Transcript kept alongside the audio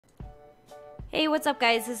Hey, what's up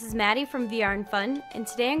guys? This is Maddie from VR and Fun, and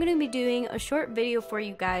today I'm going to be doing a short video for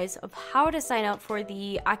you guys of how to sign up for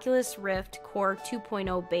the Oculus Rift Core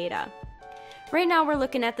 2.0 beta. Right now we're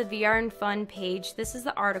looking at the VR and Fun page. This is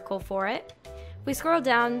the article for it. If we scroll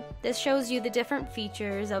down, this shows you the different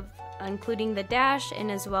features of including the dash and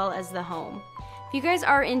as well as the home. If you guys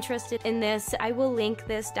are interested in this, I will link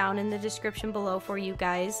this down in the description below for you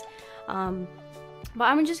guys. But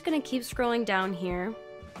I'm just going to keep scrolling down here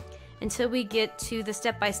until we get to the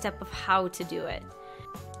step-by-step of how to do it.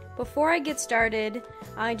 Before I get started,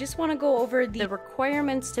 I just want to go over the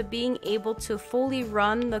requirements to being able to fully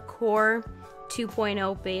run the Core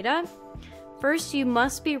 2.0 beta. First, you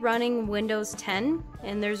must be running Windows 10,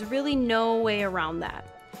 and there's really no way around that.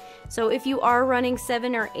 So if you are running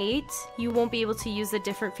 7 or 8, you won't be able to use the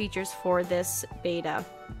different features for this beta.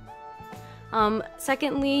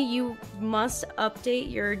 Secondly, you must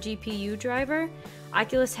update your GPU driver.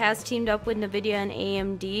 Oculus has teamed up with NVIDIA and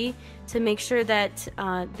AMD to make sure that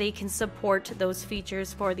they can support those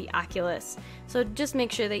features for the Oculus. So just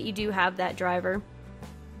make sure that you do have that driver.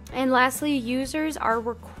 And lastly, users are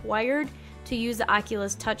required to use the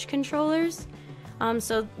Oculus Touch controllers.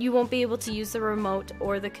 So you won't be able to use the remote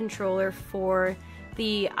or the controller for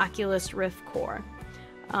the Oculus Rift Core.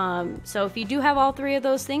 So if you do have all three of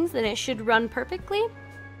those things, then it should run perfectly.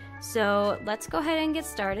 So let's go ahead and get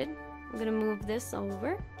started. I'm gonna move this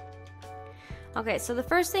over. Okay, so the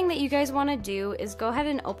first thing that you guys want to do is go ahead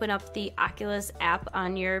and open up the Oculus app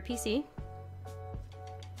on your PC.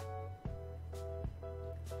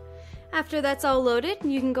 After that's all loaded,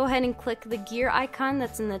 you can go ahead and click the gear icon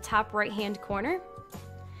that's in the top right hand corner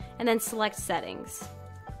and then select settings.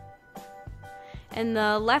 And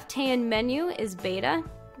the left hand menu is beta.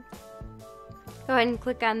 Go ahead and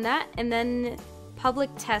click on that and then public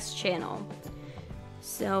test channel.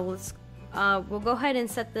 So we'll go ahead and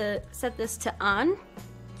set this to on.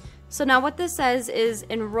 So now what this says is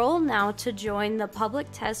enroll now to join the public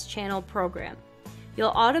test channel program. You'll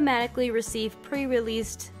automatically receive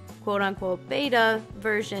pre-released quote-unquote beta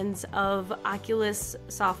versions of Oculus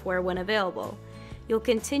software when available. You'll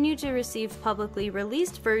continue to receive publicly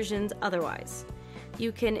released versions otherwise.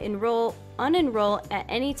 You can unenroll at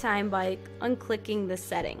any time by unclicking the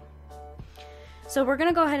setting. So we're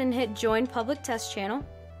gonna go ahead and hit join public test channel,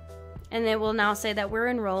 and it will now say that we're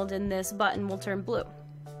enrolled and this button will turn blue.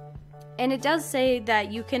 And it does say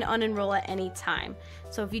that you can unenroll at any time.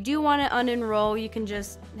 So if you do want to unenroll, you can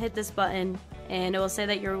just hit this button and it will say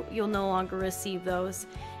that you'll no longer receive those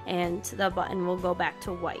and the button will go back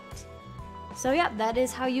to white. So yeah, that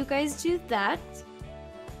is how you guys do that.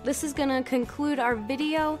 This is gonna conclude our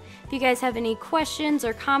video. If you guys have any questions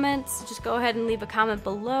or comments, just go ahead and leave a comment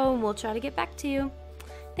below and we'll try to get back to you.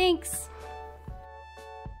 Thanks!